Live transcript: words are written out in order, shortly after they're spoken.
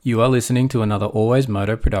You are listening to another Always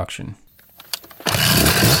Moto production.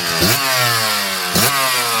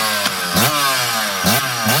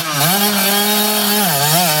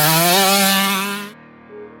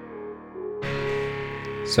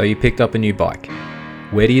 So you picked up a new bike.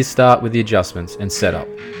 Where do you start with the adjustments and setup?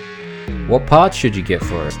 What parts should you get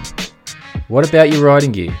for it? What about your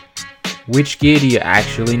riding gear? Which gear do you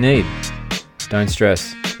actually need? Don't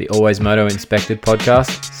stress, the Always Moto Inspected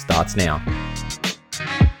podcast starts now.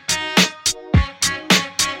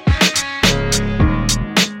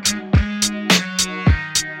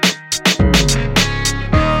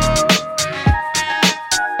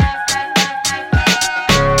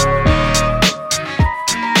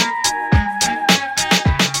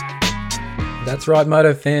 That's right,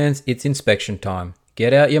 moto fans, it's inspection time.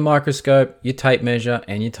 Get out your microscope, your tape measure,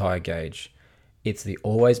 and your tire gauge. It's the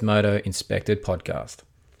Always Moto Inspected podcast.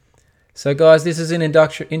 So guys, this is an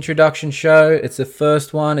introduction show. It's the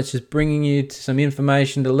first one. It's just bringing you some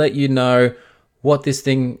information to let you know what this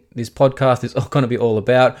podcast is going to be all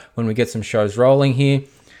about when we get some shows rolling here.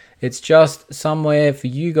 It's just somewhere for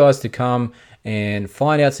you guys to come and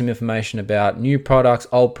find out some information about new products,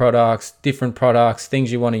 old products, different products,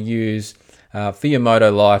 things you want to use for your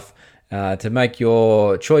moto life, to make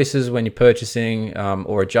your choices when you're purchasing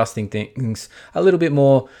or adjusting things a little bit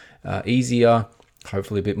more easier,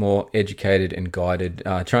 hopefully a bit more educated and guided,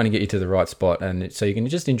 trying to get you to the right spot, and so you can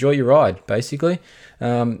just enjoy your ride, basically.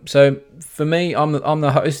 So for me, I'm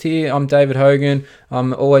the host here. I'm David Hogan.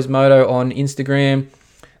 I'm Always Moto on Instagram.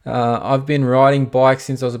 I've been riding bikes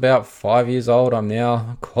since I was about 5 years old. I'm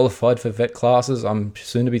now qualified for vet classes. I'm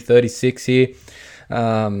soon to be 36 here.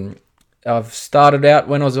 I've started out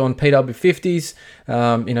when I was on PW50s,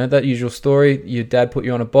 that usual story. Your dad put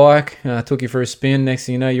you on a bike, took you for a spin. Next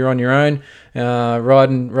thing you know, you're on your own,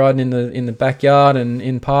 riding in the backyard and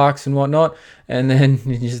in parks and whatnot, and then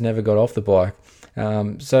you just never got off the bike.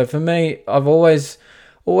 So for me, I've always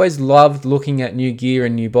loved looking at new gear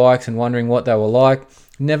and new bikes and wondering what they were like.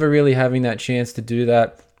 Never really having that chance to do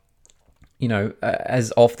that,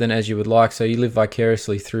 as often as you would like. So you live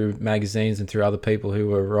vicariously through magazines and through other people who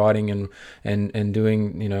were riding and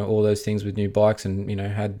doing, all those things with new bikes and,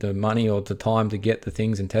 had the money or the time to get the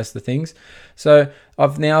things and test the things. So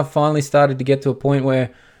I've now finally started to get to a point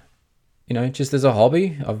where, just as a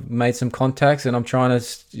hobby, I've made some contacts and I'm trying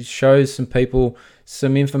to show some people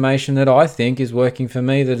some information that I think is working for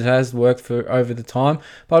me, that has worked for over the time,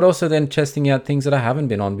 but also then testing out things that I haven't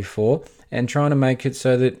been on before and trying to make it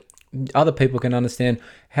so that other people can understand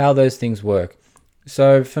how those things work.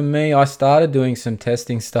 So for me, I started doing some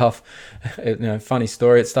testing stuff. Funny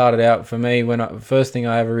story. It started out for me when first thing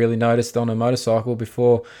I ever really noticed on a motorcycle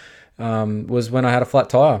before was when I had a flat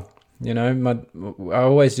tire. I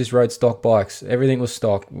always just rode stock bikes. Everything was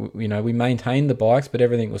stock. We maintained the bikes, but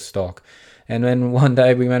everything was stock. And then one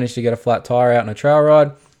day we managed to get a flat tire out on a trail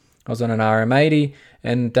ride. I was on an RM80,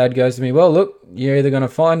 and Dad goes to me, "Well, look, you're either going to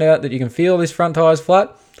find out that you can feel this front tire's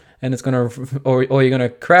flat, and it's going to, or you're going to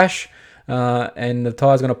crash, and the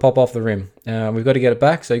tire's going to pop off the rim. We've got to get it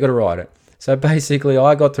back, so you've got to ride it." So basically,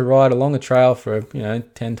 I got to ride along a trail for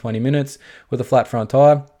 10, 20 minutes with a flat front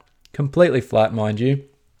tire, completely flat, mind you,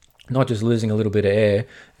 not just losing a little bit of air,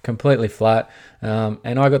 completely flat.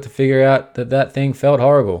 And I got to figure out that thing felt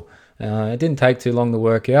horrible. It didn't take too long to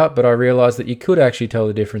work out, but I realized that you could actually tell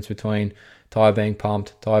the difference between tire being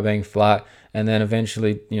pumped, tire being flat, and then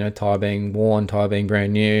eventually, tire being worn, tire being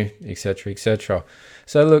brand new, etc., etc.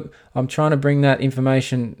 So look, I'm trying to bring that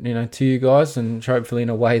information, to you guys, and hopefully in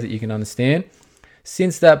a way that you can understand.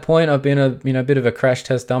 Since that point, I've been a bit of a crash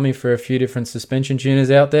test dummy for a few different suspension tuners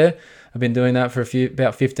out there. I've been doing that for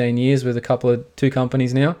about 15 years with two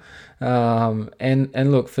companies now.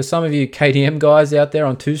 And look, for some of you KTM guys out there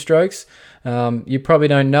on two strokes, you probably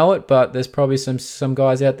don't know it, but there's probably some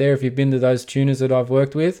guys out there, if you've been to those tuners that I've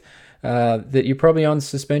worked with, that you're probably on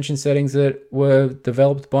suspension settings that were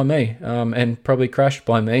developed by me, and probably crashed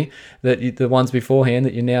by me, that the ones beforehand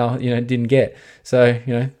that you now didn't get. So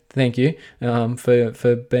thank you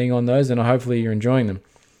for being on those, and hopefully you're enjoying them.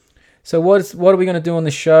 So what are we going to do on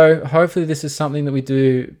the show? Hopefully this is something that we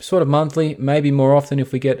do sort of monthly, maybe more often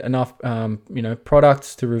if we get enough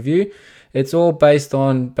products to review. It's all based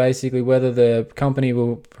on basically whether the company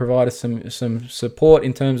will provide us some support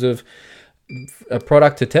in terms of a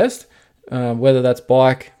product to test, whether that's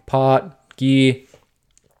bike, part, gear,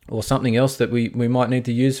 or something else that we might need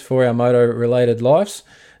to use for our moto-related lives.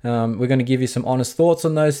 We're going to give you some honest thoughts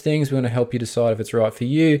on those things. We're going to help you decide if it's right for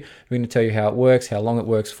you. We're going to tell you how it works, how long it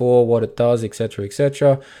works for, what it does, etc.,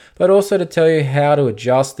 etc. But also to tell you how to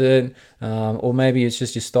adjust it, or maybe it's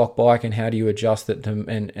just your stock bike and how do you adjust it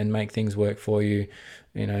and make things work for you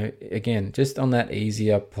Again, just on that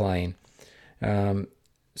easier plane.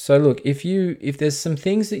 So look, if there's some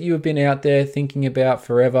things that you have been out there thinking about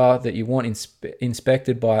forever that you want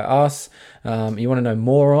inspected by us, you want to know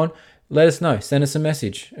more on, let us know. Send us a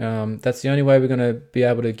message. That's the only way we're going to be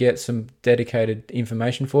able to get some dedicated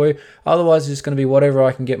information for you. Otherwise, it's just going to be whatever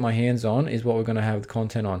I can get my hands on is what we're going to have the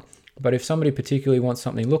content on. But if somebody particularly wants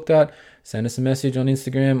something looked at, send us a message on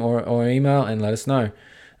Instagram or email and let us know.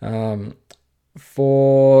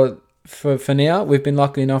 For now, we've been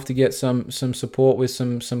lucky enough to get some support with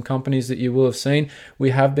some companies that you will have seen. We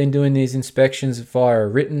have been doing these inspections via a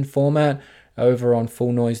written format over on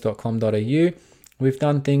fullnoise.com.au. We've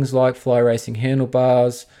done things like fly racing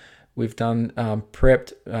handlebars. We've done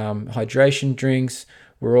prepped hydration drinks.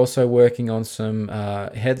 We're also working on some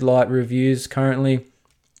headlight reviews currently.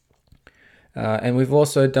 And we've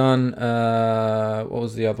also done, what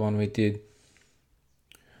was the other one we did?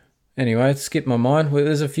 Anyway, it skipped my mind. Well,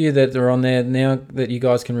 there's a few that are on there now that you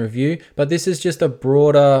guys can review. But this is just a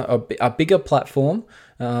broader, a bigger platform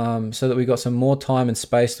so that we've got some more time and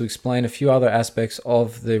space to explain a few other aspects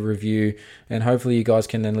of the review. And hopefully you guys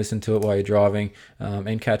can then listen to it while you're driving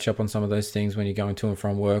and catch up on some of those things when you're going to and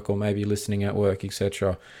from work or maybe listening at work,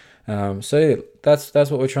 etc. So that's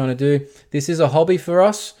what we're trying to do. This is a hobby for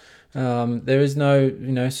us. There is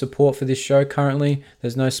no support for this show currently.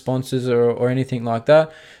 There's no sponsors or anything like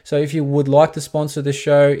that. So if you would like to sponsor the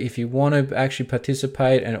show, if you want to actually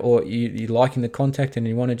participate or you're liking the content and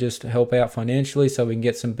you want to just help out financially so we can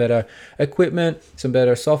get some better equipment, some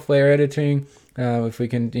better software editing, if we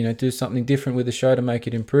can do something different with the show to make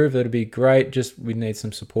it improve, that'd be great. Just we need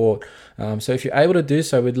some support. So if you're able to do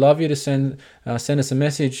so, we'd love you to send us a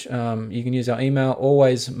message. You can use our email,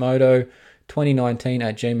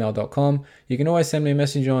 alwaysmoto2019@gmail.com. You can always send me a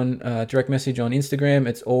message on direct message on Instagram.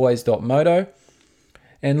 It's always.moto.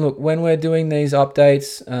 And look, when we're doing these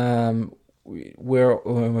updates, when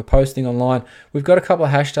we're posting online, we've got a couple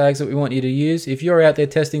of hashtags that we want you to use. If you're out there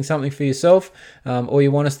testing something for yourself, or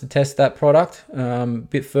you want us to test that product a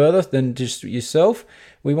bit further than just yourself,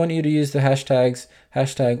 we want you to use the hashtags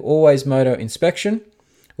 #alwaysmotoinspection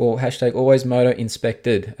or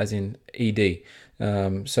 #alwaysmotoinspected, as in ED.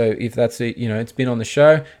 So if that's it, it's been on the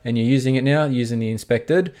show and you're using it now, using the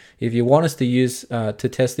inspected. If you want us to use to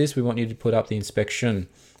test this, we want you to put up the inspection,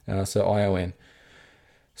 so ION.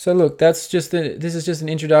 So look, this is just an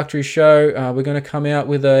introductory show. We're going to come out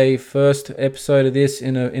with a first episode of this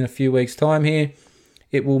in a few weeks' time here.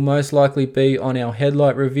 It will most likely be on our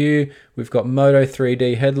headlight review. We've got Moto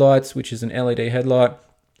 3D headlights, which is an LED headlight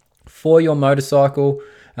for your motorcycle.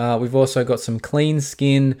 We've also got some clean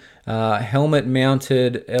skin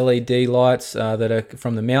helmet-mounted LED lights that are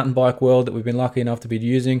from the mountain bike world that we've been lucky enough to be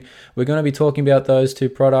using. We're going to be talking about those two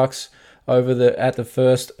products at the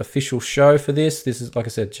first official show for this. This is, like I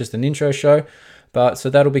said, just an intro show. So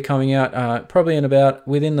that'll be coming out probably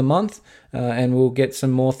within the month, and we'll get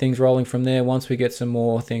some more things rolling from there once we get some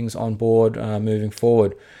more things on board moving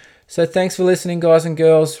forward. So thanks for listening, guys and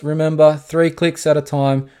girls. Remember, 3 clicks at a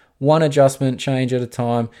time, 1 adjustment change at a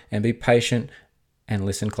time, and be patient and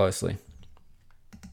listen closely.